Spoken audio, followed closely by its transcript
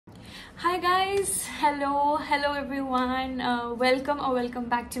Hi guys, hello everyone. Welcome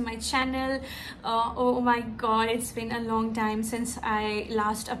back to my channel. Oh my god, it's been a long time since I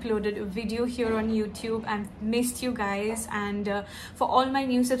last uploaded a video here on YouTube. I've missed you guys, and for all my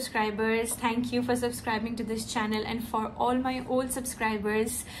new subscribers, thank you for subscribing to this channel, and for all my old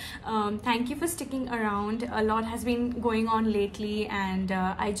subscribers, thank you for sticking around. A lot has been going on lately, and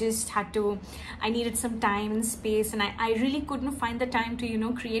I needed some time and space, and I really couldn't find the time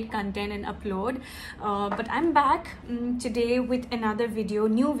to create content and upload, but I'm back today with another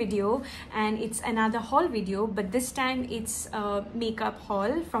new video, and it's another haul video, but this time it's a makeup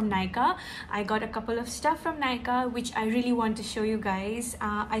haul from NYKAA. I got a couple of stuff from NYKAA which I really want to show you guys.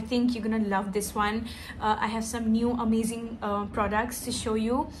 I think you're gonna love this one. I have some new amazing products to show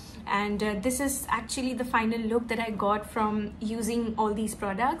you, and this is actually the final look that I got from using all these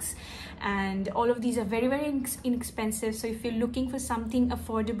products, and all of these are very inexpensive. So if you're looking for something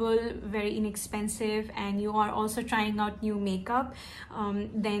affordable, very inexpensive, and you are also trying out new makeup,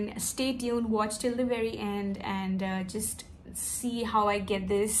 then stay tuned, watch till the very end, and just see how I get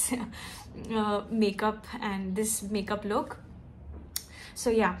this makeup and this makeup look. So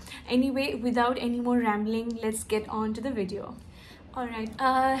yeah, anyway, without any more rambling, let's get on to the video. All right,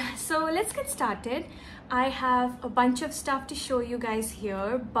 so let's get started. I have a bunch of stuff to show you guys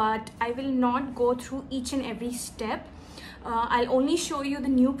here, but I will not go through each and every step. I'll only show you the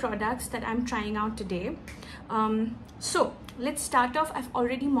new products that I'm trying out today. So let's start off. I've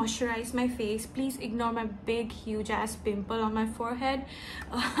already moisturized my face. Please ignore my big huge ass pimple on my forehead.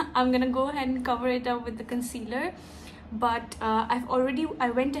 I'm gonna go ahead and cover it up with the concealer, but I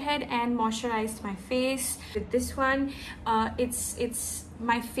went ahead and moisturized my face with this one. It's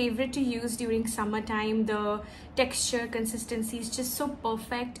my favorite to use during summertime. The texture, consistency is just so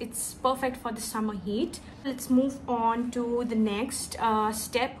perfect. It's perfect for the summer heat. Let's move on to the next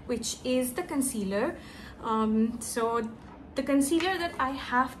step, which is the concealer. So the concealer that I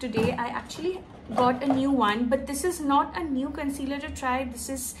have today, I actually got a new one, but this is not a new concealer to try. This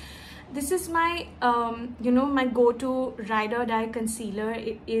is my my go-to ride or die concealer.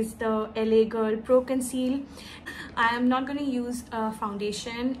 It is the LA Girl Pro Conceal. I am not going to use a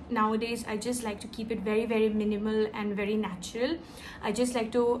foundation nowadays. I just like to keep it very minimal and very natural. I just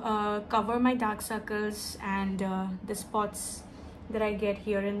like to cover my dark circles and the spots that I get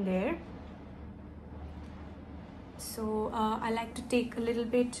here and there. So I like to take a little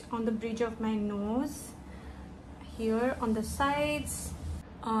bit on the bridge of my nose, here on the sides.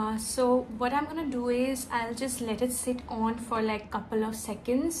 So what I'm gonna do is I'll just let it sit on for like a couple of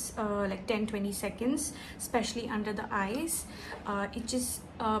seconds, like 10-20 seconds, especially under the eyes. It just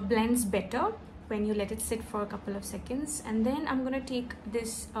blends better when you let it sit for a couple of seconds. And then I'm gonna take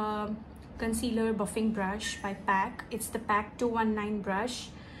this concealer buffing brush by PAC. It's the PAC 219 brush.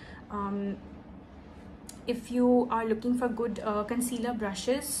 If you are looking for good concealer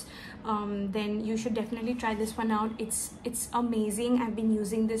brushes, then you should definitely try this one out. It's amazing. I've been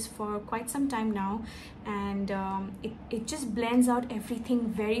using this for quite some time now, and it just blends out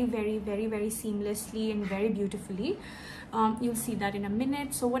everything very seamlessly and very beautifully. You'll see that in a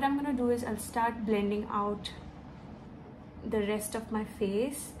minute. So what I'm gonna do is I'll start blending out the rest of my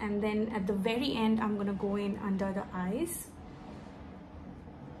face, and then at the very end I'm gonna go in under the eyes.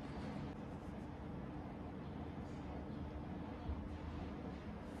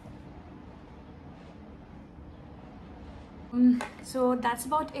 So that's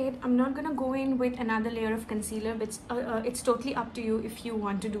about it. I'm not gonna go in with another layer of concealer, but it's totally up to you. If you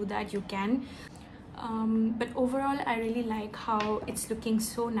want to do that, you can. But overall, I really like how it's looking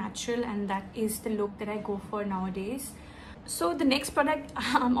so natural, and that is the look that I go for nowadays. So the next product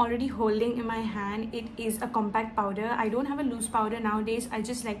I'm already holding in my hand, it is a compact powder. I don't have a loose powder nowadays. I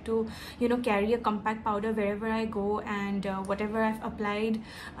just like to carry a compact powder wherever I go, and whatever I've applied,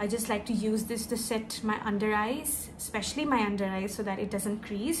 I just like to use this to set my under eyes, especially my under eyes, so that it doesn't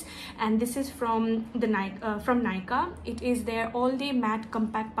crease. And this is from NYKAA. It is their all day matte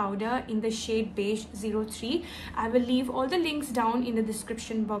compact powder in the shade beige 03. I will leave all the links down in the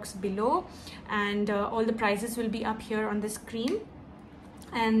description box below, and all the prices will be up here on the screen.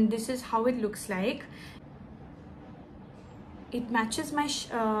 And this is how it looks like. It matches my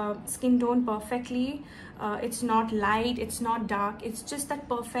skin tone perfectly. It's not light, it's not dark, it's just that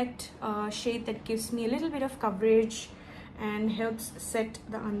perfect shade that gives me a little bit of coverage and helps set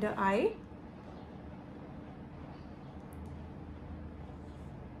the under eye.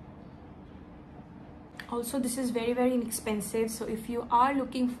 Also, this is very inexpensive, so if you are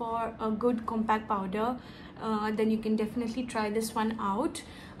looking for a good compact powder, then you can definitely try this one out.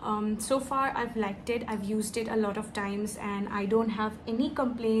 So far I've liked it. I've used it a lot of times and I don't have any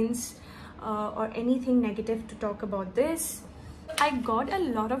complaints or anything negative to talk about this. I got a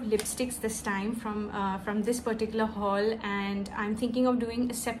lot of lipsticks this time from this particular haul, and I'm thinking of doing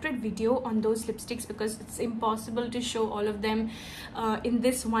a separate video on those lipsticks because it's impossible to show all of them in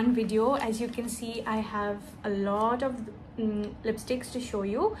this one video. As you can see, I have a lot of lipsticks to show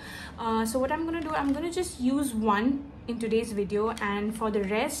you. So what I'm gonna do, I'm gonna just use one in today's video, and for the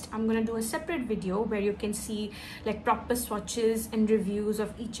rest I'm gonna do a separate video where you can see like proper swatches and reviews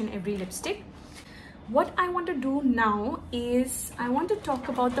of each and every lipstick. What I want to do now is I want to talk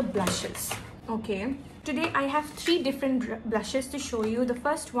about the blushes. Okay, today I have 3 different blushes to show you. The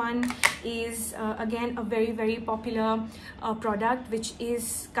first one is again a very popular product which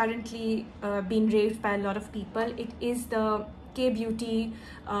is currently being raved by a lot of people. It is the K Beauty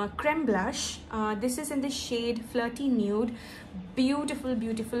creme blush. This is in the shade Flirty Nude.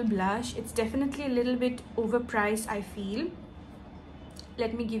 Beautiful blush. It's definitely a little bit overpriced, I feel.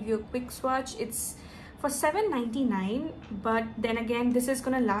 Let me give you a quick swatch. It's for $7.99, but then again, this is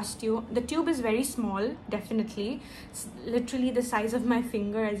gonna last you. The tube is very small, definitely. It's literally the size of my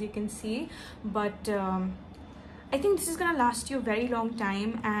finger, as you can see. But I think this is gonna last you a very long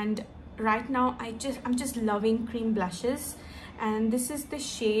time. And right now, I'm just loving cream blushes. And this is the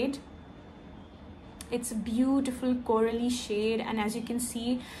shade. It's a beautiful corally shade, and as you can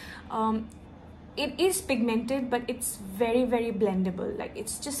see, it is pigmented, but it's very blendable. Like,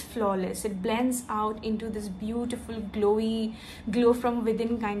 it's just flawless. It blends out into this beautiful glowy glow from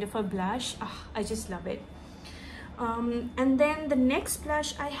within kind of a blush. I just love it. And then the next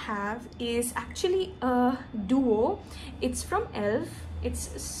blush I have is actually a duo. It's from e.l.f.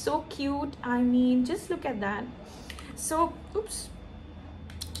 It's so cute. I mean, just look at that. So oops,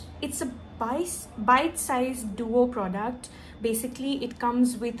 it's a bite-sized duo product. Basically, it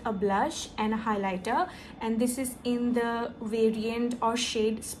comes with a blush and a highlighter, and this is in the variant or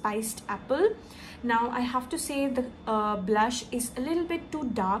shade Spiced Apple. Now, I have to say the blush is a little bit too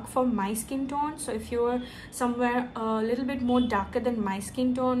dark for my skin tone. So if you're somewhere a little bit more darker than my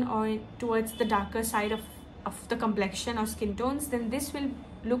skin tone or towards the darker side of the complexion or skin tones, then this will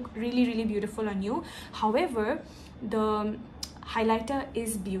look really beautiful on you. However, the highlighter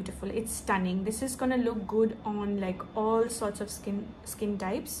is beautiful. It's stunning. This is gonna look good on like all sorts of skin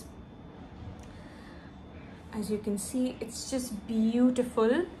types. As you can see, it's just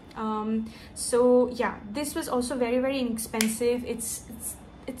beautiful. So yeah, this was also very inexpensive. It's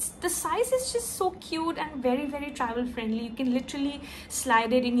the size is just so cute and very travel friendly. You can literally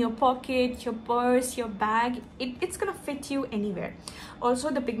slide it in your pocket, your purse, your bag. It's gonna fit you anywhere. Also,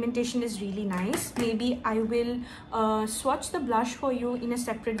 the pigmentation is really nice. Maybe I will swatch the blush for you in a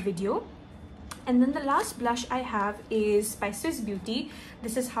separate video. And then the last blush I have is by Swiss Beauty.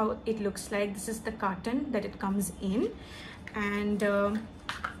 This is how it looks like. This is the carton that it comes in, and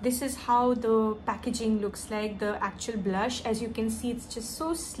this is how the packaging looks like, the actual blush. As you can see, it's just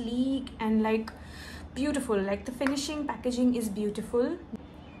so sleek and like beautiful. Like, the finishing packaging is beautiful.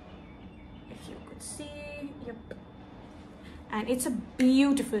 If you could see, yep. And it's a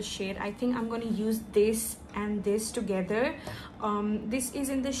beautiful shade. I think I'm going to use this and this together. This is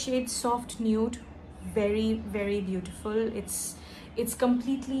in the shade Soft Nude. Very beautiful. It's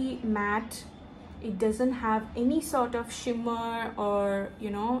completely matte. It doesn't have any sort of shimmer or, you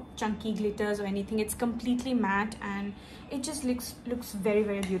know, chunky glitters or anything. It's completely matte and it just looks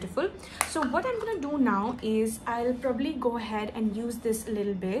very beautiful. So what I'm gonna do now is I'll probably go ahead and use this a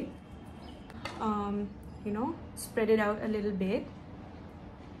little bit. You know, spread it out a little bit,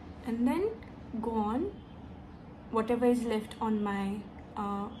 and then go on whatever is left on my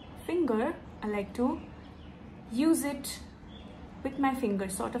finger. I like to use it with my finger,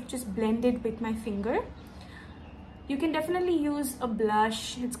 sort of just blend it with my finger. You can definitely use a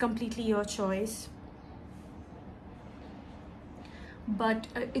blush. It's completely your choice, but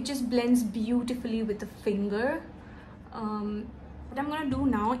it just blends beautifully with the finger. What I'm gonna do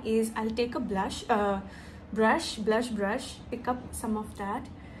now is I'll take a blush brush, pick up some of that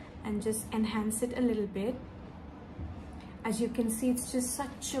and just enhance it a little bit. As you can see, it's just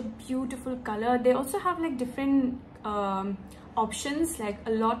such a beautiful color. They also have like different options, like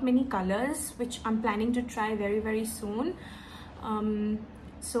many colors, which I'm planning to try very soon.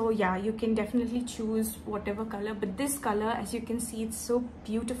 So yeah, you can definitely choose whatever color, but this color, as you can see, it's so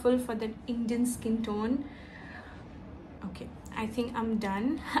beautiful for the Indian skin tone. Okay, I think I'm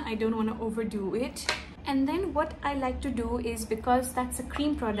done. I don't want to overdo it. And then what I like to do is, because that's a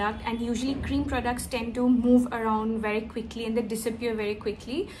cream product and usually cream products tend to move around very quickly and they disappear very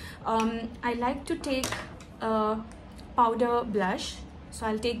quickly, I like to take a powder blush. So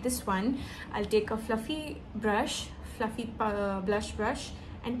I'll take this one. I'll take a fluffy blush brush,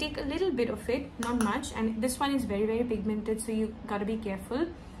 and take a little bit of it, not much. And this one is very, very pigmented, so you gotta be careful.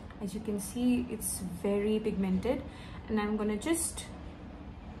 As you can see, it's very pigmented, and I'm gonna just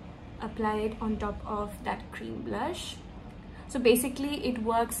apply it on top of that cream blush. So basically it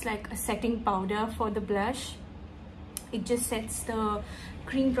works like a setting powder for the blush. It just sets the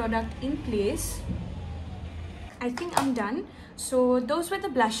cream product in place. I think I'm done. So those were the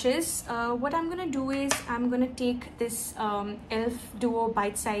blushes. What I'm gonna do is I'm gonna take this e.l.f. Duo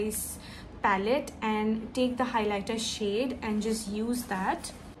Bite Size palette and take the highlighter shade and just use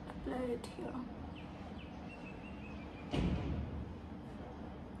that. Apply it here.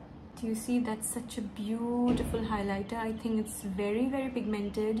 Do you see? That's such a beautiful highlighter. I think it's very, very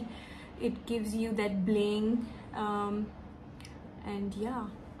pigmented. It gives you that bling, and yeah,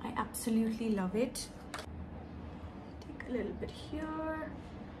 I absolutely love it. Take a little bit here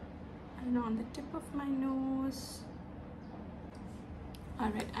and on the tip of my nose. All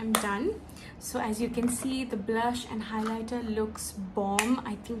right, I'm done. So as you can see, the blush and highlighter looks bomb.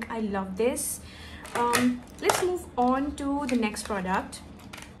 I think I love this. Let's move on to the next product.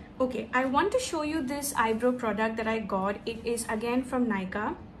 Okay, I want to show you this eyebrow product that I got. It is again from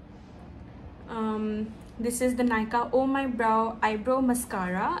NYKAA. This is the NYKAA Oh My Brow Eyebrow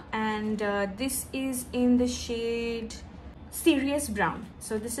Mascara, and this is in the shade Serious Brown.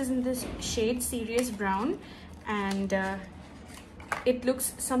 So this is in this shade Serious Brown, and it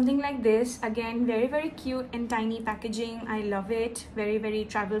looks something like this. Again, very, very cute and tiny packaging. I love it. Very, very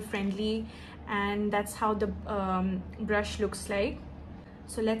travel friendly, and that's how the brush looks like.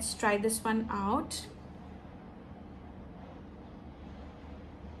 So let's try this one out.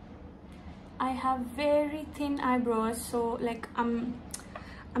 I have very thin eyebrows, so like I'm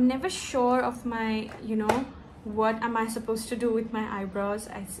never sure of my, you know, what am I supposed to do with my eyebrows.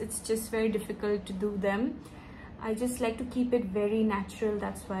 It's just very difficult to do them. I just like to keep it very natural,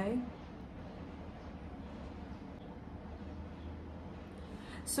 that's why.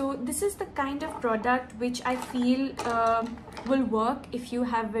 So this is the kind of product which I feel will work if you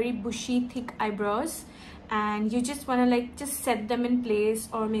have very bushy, thick eyebrows and you just want to like just set them in place,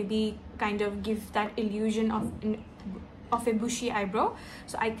 or maybe kind of give that illusion of a bushy eyebrow.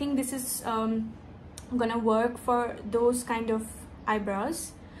 So I think this is gonna work for those kind of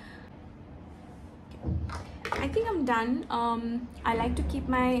eyebrows. I think I'm done. I like to keep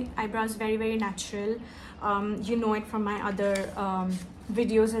my eyebrows very, very natural. You know it from my other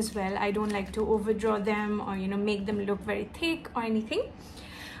videos as well. I don't like to overdraw them or, you know, make them look very thick or anything.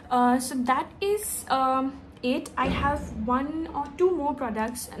 So that is it. I have 1 or 2 more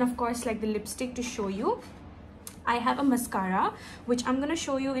products, and of course like the lipstick to show you. I have a mascara which I'm gonna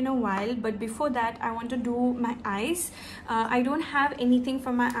show you in a while, but before that I want to do my eyes. I don't have anything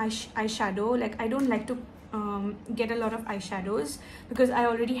for my eyeshadow. Like I don't like to get a lot of eyeshadows because I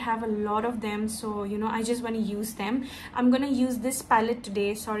already have a lot of them, so you know, I just want to use them. I'm gonna use this palette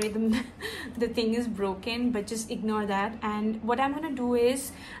today. Sorry, the thing is broken, but just ignore that. And what I'm gonna do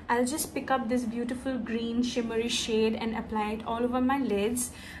is I'll just pick up this beautiful green shimmery shade and apply it all over my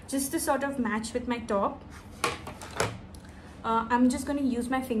lids, just to sort of match with my top. I'm just gonna use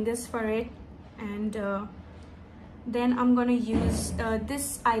my fingers for it, and then I'm gonna use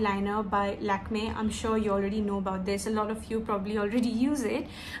this eyeliner by Lakme. I'm sure you already know about this. A lot of you probably already use it.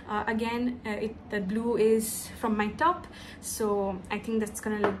 Again, the blue is from my top, so I think that's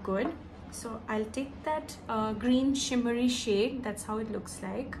gonna look good. So I'll take that green shimmery shade. That's how it looks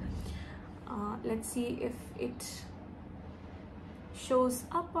like. Let's see if it shows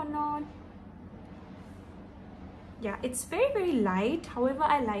up or not. Yeah, it's very, very light. However,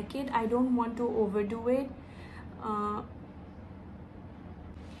 I like it. I don't want to overdo it.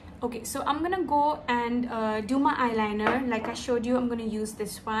 Okay, so I'm gonna go and do my eyeliner. Like I showed you, I'm gonna use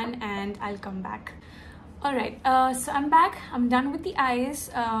this one and I'll come back. All right, so I'm back. I'm done with the eyes.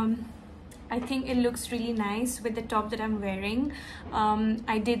 I think it looks really nice with the top that I'm wearing.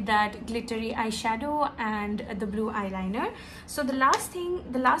 I did that glittery eyeshadow and the blue eyeliner. So the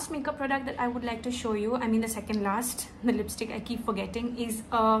last makeup product that I would like to show you, I mean the second last, the lipstick I keep forgetting, is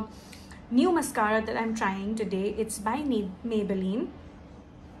a new mascara that I'm trying today. It's by Maybelline.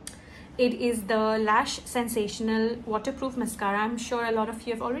 It is the Lash Sensational Waterproof Mascara. I'm sure a lot of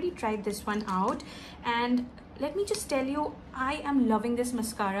you have already tried this one out, and let me just tell you, I am loving this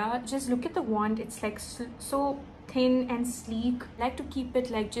mascara. Just look at the wand. It's like so thin and sleek. I like to keep it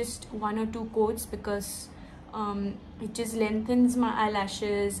like just 1 or 2 coats because it just lengthens my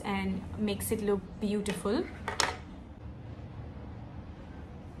eyelashes and makes it look beautiful.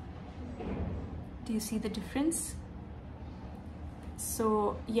 Do you see the difference?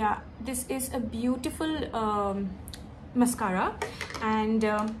 So yeah, this is a beautiful mascara, and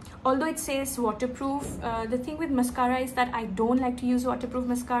although it says waterproof, the thing with mascara is that I don't like to use waterproof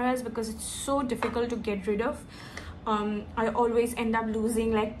mascaras because it's so difficult to get rid of. I always end up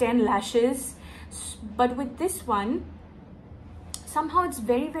losing like 10 lashes, but with this one somehow it's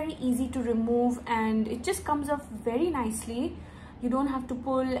very easy to remove, and it just comes off very nicely. You don't have to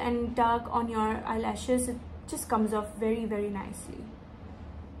pull and tug on your eyelashes. It just comes off very nicely.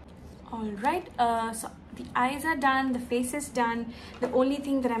 All right, so the eyes are done, the face is done. The only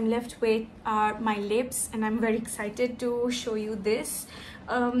thing that I'm left with are my lips, and I'm very excited to show you this.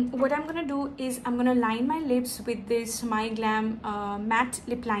 What I'm gonna do is I'm gonna line my lips with this My Glam matte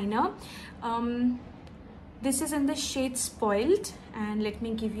lip liner. This is in the shade Spoiled, and let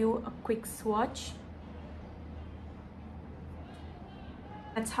me give you a quick swatch.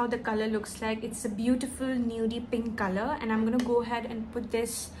 That's how the color looks like. It's a beautiful nudie pink color, and I'm gonna go ahead and put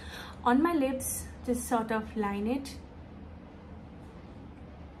this on my lips, just sort of line it.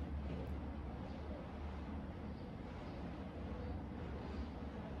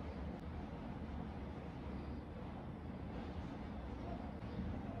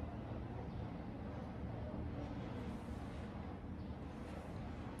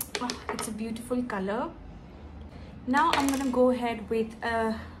 Oh, it's a beautiful color. Now I'm gonna go ahead with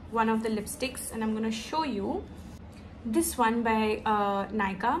one of the lipsticks, and I'm gonna show you this one by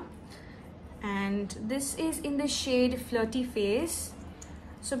NYKAA, and this is in the shade Flirty Face.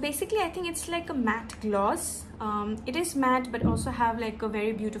 So basically I think it's like a matte gloss. It is matte but also have like a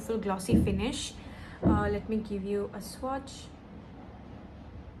very beautiful glossy finish. Let me give you a swatch.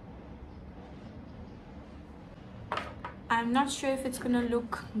 I'm not sure if it's gonna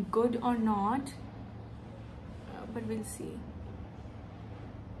look good or not, but we'll see.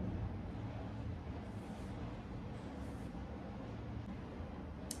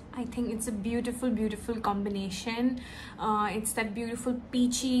 I think it's a beautiful combination. It's that beautiful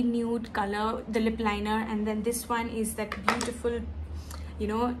peachy nude color, the lip liner, and then this one is that beautiful, you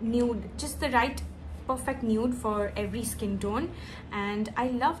know, nude, just the right perfect nude for every skin tone. And I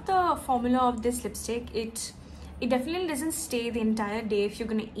love the formula of this lipstick. It definitely doesn't stay the entire day. If you're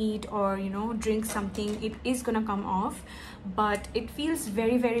gonna eat or, you know, drink something, it is gonna come off, but it feels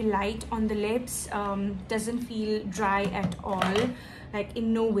very light on the lips. Doesn't feel dry at all, like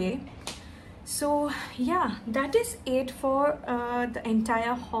in no way. So yeah, that is it for the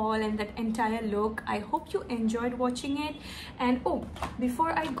entire haul and that entire look. I hope you enjoyed watching it. And oh,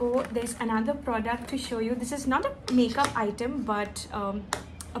 before I go, there's another product to show you. This is not a makeup item, but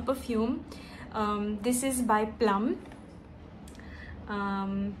a perfume. This is by Plum.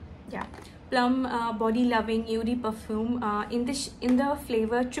 Yeah, Plum Body Loving Nude Perfume in the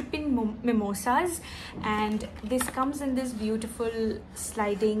flavor Trippin' Mimosas, and this comes in this beautiful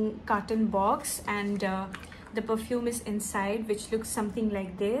sliding carton box, and the perfume is inside, which looks something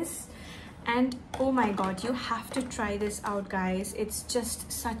like this. And oh my god, you have to try this out, guys. It's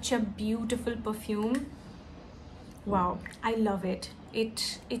just such a beautiful perfume. Wow, I love it.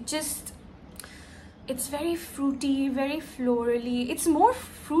 It's very fruity, very florally. It's more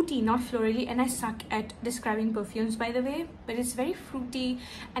fruity, not florally, and I suck at describing perfumes, by the way, but it's very fruity,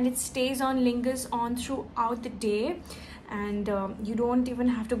 and it stays on, lingers on throughout the day, and you don't even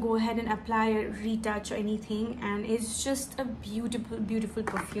have to go ahead and apply a retouch or anything, and it's just a beautiful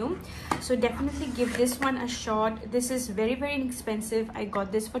perfume. So definitely give this one a shot. This is very inexpensive. I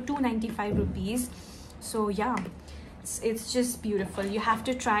got this for 295 rupees. So yeah, it's just beautiful. You have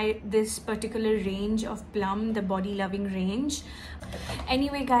to try this particular range of Plum, the body loving range.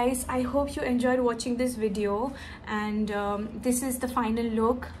 Anyway guys, I hope you enjoyed watching this video, and this is the final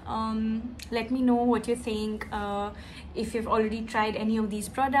look. Let me know what you think. If you've already tried any of these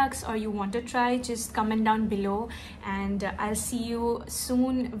products or you want to try, just comment down below, and I'll see you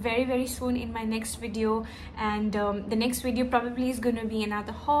soon, very soon, in my next video. And the next video probably is going to be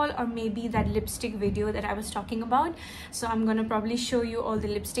another haul, or maybe that lipstick video that I was talking about. So I'm going to probably show you all the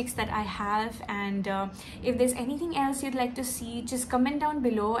lipsticks that I have, and if there's anything else you'd like to see, just comment down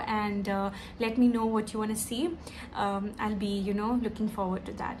below and let me know what you want to see. I'll be, you know, looking forward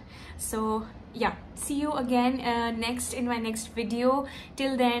to that. So yeah, see you again in my next video.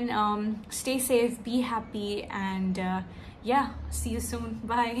 Till then, stay safe, be happy, and yeah, see you soon.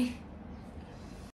 Bye.